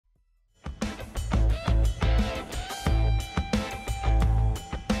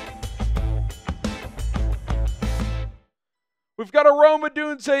We've got a Rome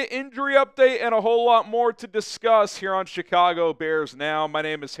Odunze injury update and a whole lot more to discuss here on Chicago Bears Now. My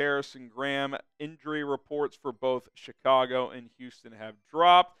name is Harrison Graham. Injury reports for both Chicago and Houston have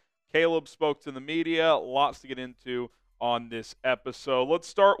dropped. Caleb spoke to the media. Lots to get into on this episode. Let's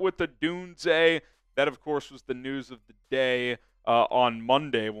start with Odunze. That, of course, was the news of the day on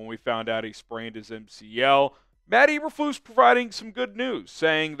Monday when we found out he sprained his MCL. Matt Eberflus providing some good news,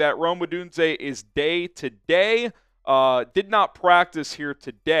 saying that Rome Odunze is day-to-day. Did not practice here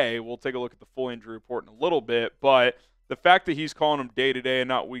today. We'll take a look at the full injury report in a little bit, but the fact that he's calling him day-to-day and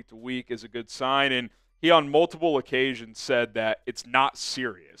not week-to-week is a good sign, and he on multiple occasions said that it's not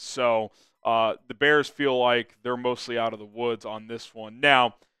serious. So the Bears feel like they're mostly out of the woods on this one.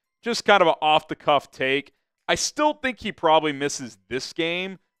 Now, just kind of an off-the-cuff take, I still think he probably misses this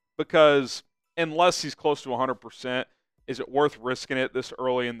game because unless he's close to 100%, is it worth risking it this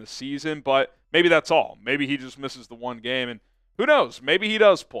early in the season? But maybe that's all. Maybe he just misses the one game, and who knows? Maybe he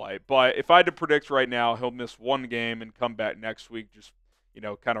does play. But if I had to predict right now, he'll miss one game and come back next week, just,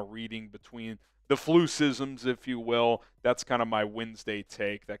 kind of reading between the flucisms, if you will. That's kind of my Wednesday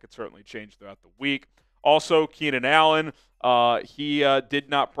take. That could certainly change throughout the week. Also, Keenan Allen, he did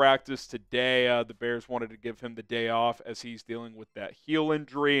not practice today. The Bears wanted to give him the day off as he's dealing with that heel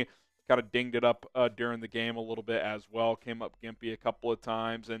injury. Kind of dinged it up during the game a little bit as well. Came up gimpy a couple of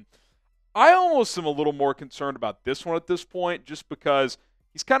times. And I almost am a little more concerned about this one at this point just because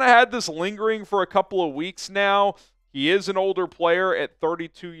he's kind of had this lingering for a couple of weeks now. He is an older player at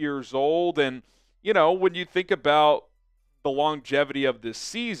 32 years old. And, when you think about the longevity of this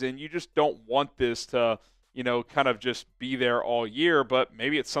season, you just don't want this to, kind of just be there all year. But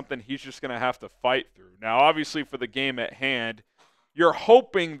maybe it's something he's just going to have to fight through. Now, obviously, for the game at hand, you're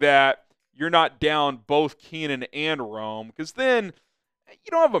hoping that you're not down both Keenan and Rome because then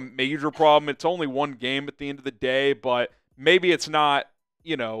you don't have a major problem. It's only one game at the end of the day, but maybe it's not,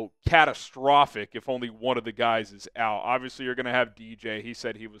 catastrophic if only one of the guys is out. Obviously, you're going to have DJ. He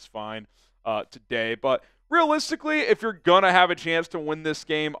said he was fine today. But realistically, if you're going to have a chance to win this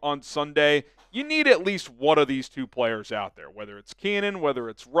game on Sunday, you need at least one of these two players out there, whether it's Keenan, whether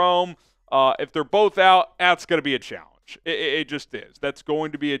it's Rome. If they're both out, that's going to be a challenge. It just is. That's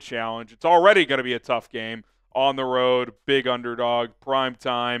going to be a challenge. It's already going to be a tough game on the road, big underdog, prime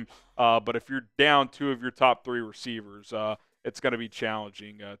time. But if you're down two of your top three receivers, it's going to be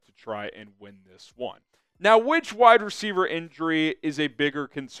challenging to try and win this one. Now, which wide receiver injury is a bigger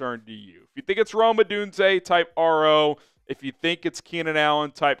concern to you? If you think it's Rome Odunze, type RO. If you think it's Keenan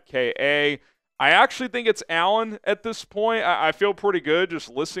Allen, type KA. I actually think it's Allen at this point. I feel pretty good just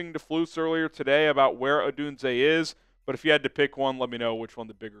listening to Flus earlier today about where Odunze is. But if you had to pick one, let me know which one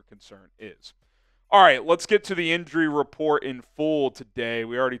the bigger concern is. All right, let's get to the injury report in full today.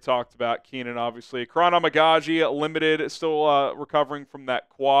 We already talked about Keenan, obviously. Kiran Amegadjie, limited, still recovering from that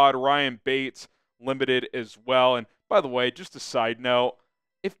quad. Ryan Bates, limited as well. And by the way, just a side note,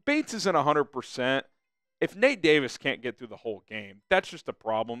 if Bates isn't 100%, if Nate Davis can't get through the whole game, that's just a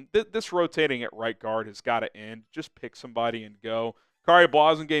problem. This rotating at right guard has got to end. Just pick somebody and go. Kari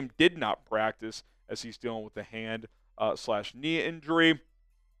Blasingame did not practice as he's dealing with the hand / knee injury.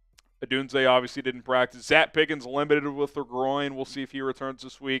 Odunze obviously didn't practice. Zacch Pickens limited with the groin. We'll see if he returns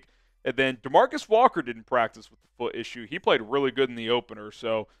this week. And then DeMarcus Walker didn't practice with the foot issue. He played really good in the opener,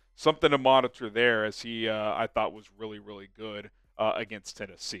 so something to monitor there as he, I thought, was really, really good against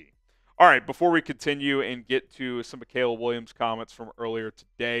Tennessee. All right, before we continue and get to some of Caleb Williams' comments from earlier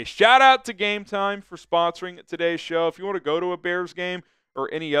today, shout out to Game Time for sponsoring today's show. If you want to go to a Bears game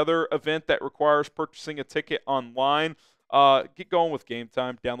or any other event that requires purchasing a ticket online, get going with Game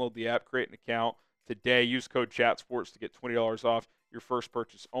Time. Download the app, create an account today. Use code ChatSports to get $20 off your first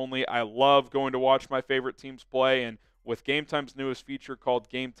purchase only. I love going to watch my favorite teams play, and with Game Time's newest feature called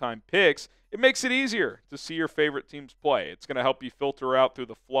Game Time Picks, it makes it easier to see your favorite teams play. It's going to help you filter out through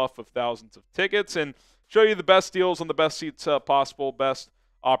the fluff of thousands of tickets and show you the best deals on the best seats possible, best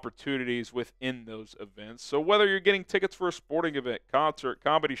opportunities within those events. So whether you're getting tickets for a sporting event, concert,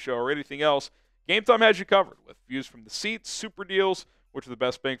 comedy show, or anything else, Game Time has you covered with views from the seats, super deals, which are the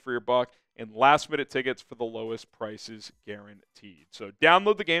best bang for your buck, and last-minute tickets for the lowest prices guaranteed. So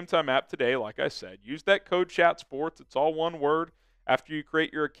download the Game Time app today, like I said. Use that code ChatSports. It's all one word. After you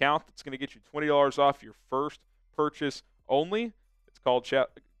create your account, it's going to get you $20 off your first purchase only. It's called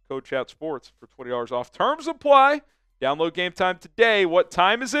code ChatSports for $20 off. Terms apply. Download Game Time today. What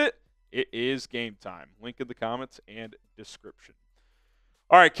time is it? It is game time. Link in the comments and description.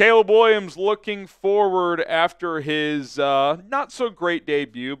 All right, Caleb Williams looking forward after his not so great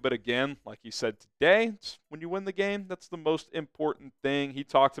debut, but again, like he said today, when you win the game, that's the most important thing. He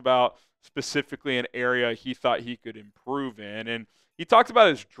talked about specifically an area he thought he could improve in, and he talked about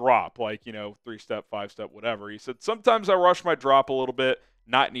his drop, like, 3-step, 5-step, whatever. He said, sometimes I rush my drop a little bit,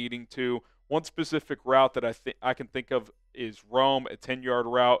 not needing to. One specific route that I can think of is Rome, a 10-yard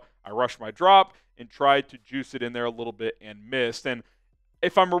route. I rushed my drop and tried to juice it in there a little bit and missed. And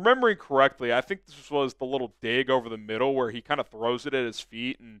if I'm remembering correctly, I think this was the little dig over the middle where he kind of throws it at his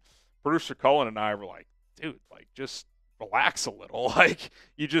feet, and producer Cullen and I were like, dude, like, just relax a little. Like,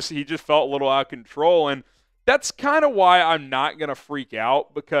 he just felt a little out of control. And that's kind of why I'm not going to freak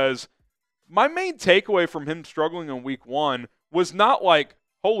out, because my main takeaway from him struggling in week 1 was not like,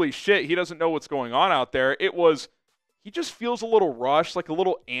 holy shit, he doesn't know what's going on out there. It was, he just feels a little rushed, like a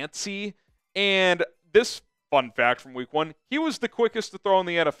little antsy. And this fun fact from week 1, he was the quickest to throw in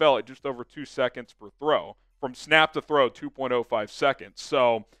the NFL at just over 2 seconds per throw. From snap to throw, 2.05 seconds.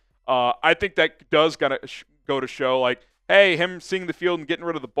 So I think that does go to show, like, hey, him seeing the field and getting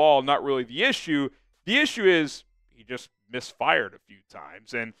rid of the ball, not really the issue. The issue is he just misfired a few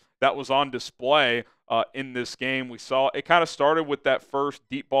times, and that was on display in this game. We saw it kind of started with that first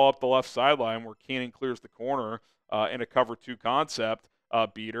deep ball up the left sideline where Keenan clears the corner in a cover 2 concept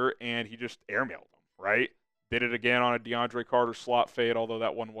beater, and he just airmailed him, right? Did it again on a DeAndre Carter slot fade, although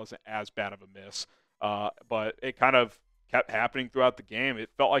that one wasn't as bad of a miss. But it kind of kept happening throughout the game. It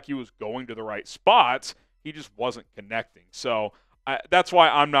felt like he was going to the right spots. He just wasn't connecting. So that's why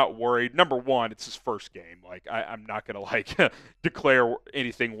I'm not worried. Number one, it's his first game. Like, I'm not going to, declare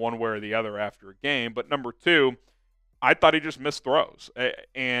anything one way or the other after a game. But number two, I thought he just missed throws.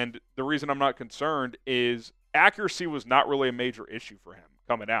 And the reason I'm not concerned is accuracy was not really a major issue for him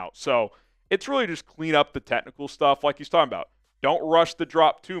coming out. So it's really just clean up the technical stuff like he's talking about. Don't rush the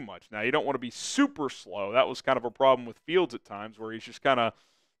drop too much. Now, you don't want to be super slow. That was kind of a problem with Fields at times where he's just kind of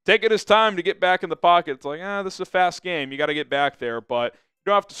taking his time to get back in the pocket. It's like, this is a fast game. You got to get back there. But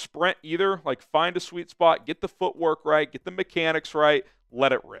you don't have to sprint either. Like, find a sweet spot, get the footwork right, get the mechanics right,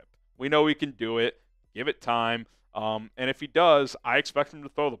 let it rip. We know he can do it. Give it time. And if he does, I expect him to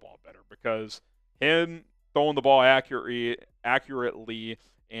throw the ball better, because him throwing the ball accurately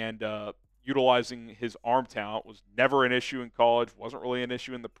and utilizing his arm talent was never an issue in college, wasn't really an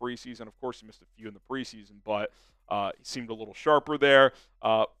issue in the preseason. Of course, he missed a few in the preseason, but he seemed a little sharper there.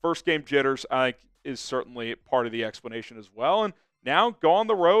 First game jitters, I think, is certainly part of the explanation as well. And now go on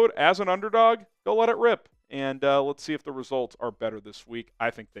the road as an underdog, go let it rip. And let's see if the results are better this week. I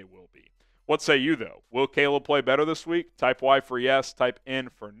think they will be. What say you, though? Will Caleb play better this week? Type Y for yes, type N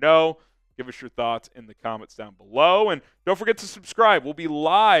for no. Give us your thoughts in the comments down below. And don't forget to subscribe. We'll be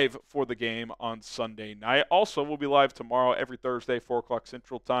live for the game on Sunday night. Also, we'll be live tomorrow every Thursday, 4 o'clock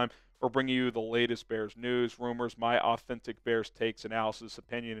Central Time. We're bringing you the latest Bears news, rumors, my authentic Bears takes, analysis,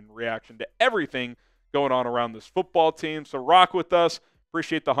 opinion, and reaction to everything going on around this football team. So rock with us.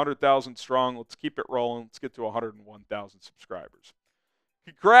 Appreciate the 100,000 strong. Let's keep it rolling. Let's get to 101,000 subscribers.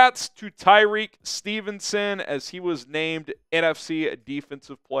 Congrats to Tyrique Stevenson as he was named NFC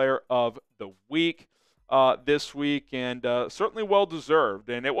Defensive Player of the Week this week, and certainly well-deserved.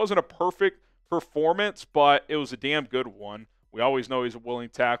 And it wasn't a perfect performance, but it was a damn good one. We always know he's a willing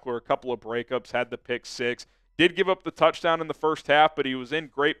tackler. A couple of breakups, had the pick 6. Did give up the touchdown in the first half, but he was in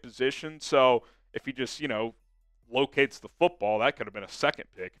great position. So if he just, locates the football, that could have been a second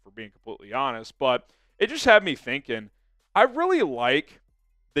pick, if we're being completely honest. But it just had me thinking, I really like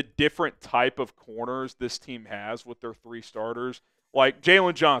the different type of corners this team has with their 3 starters. Like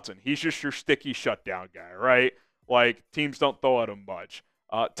Jalen Johnson, he's just your sticky shutdown guy, right? Like, teams don't throw at him much.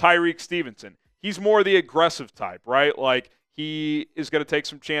 Tyrique Stevenson, he's more the aggressive type, right? Like, he is going to take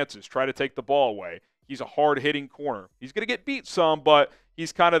some chances, try to take the ball away. He's a hard-hitting corner. He's going to get beat some, but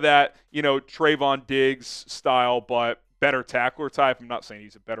he's kind of that, Trayvon Diggs style, but better tackler type. I'm not saying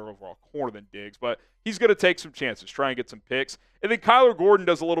he's a better overall corner than Diggs, but he's going to take some chances, try and get some picks. And then Kyler Gordon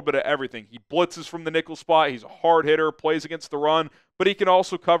does a little bit of everything. He blitzes from the nickel spot. He's a hard hitter, plays against the run, but he can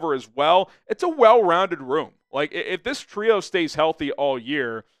also cover as well. It's a well-rounded room. Like, if this trio stays healthy all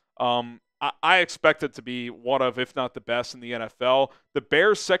year, I expect it to be one of, if not the best in the NFL. The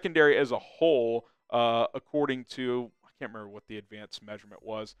Bears secondary as a whole, according to, I can't remember what the advanced measurement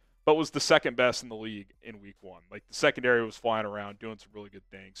was, but was the second best in the league in week 1. Like, the secondary was flying around, doing some really good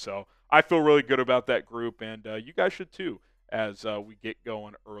things. So I feel really good about that group, and you guys should too, as we get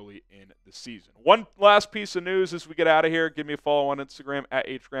going early in the season. One last piece of news as we get out of here. Give me a follow on Instagram at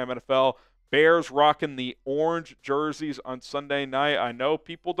HGramNFL. Bears rocking the orange jerseys on Sunday night. I know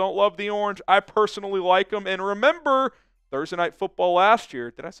people don't love the orange. I personally like them. And remember, Thursday Night Football last year.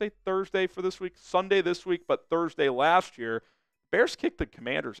 Did I say Thursday for this week? Sunday this week, but Thursday last year. Bears kicked the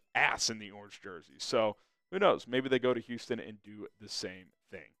Commanders' ass in the orange jersey. So who knows? Maybe they go to Houston and do the same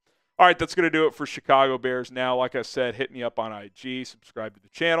thing. All right, that's going to do it for Chicago Bears now. Like I said, hit me up on IG, subscribe to the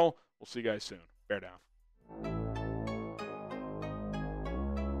channel. We'll see you guys soon. Bear down.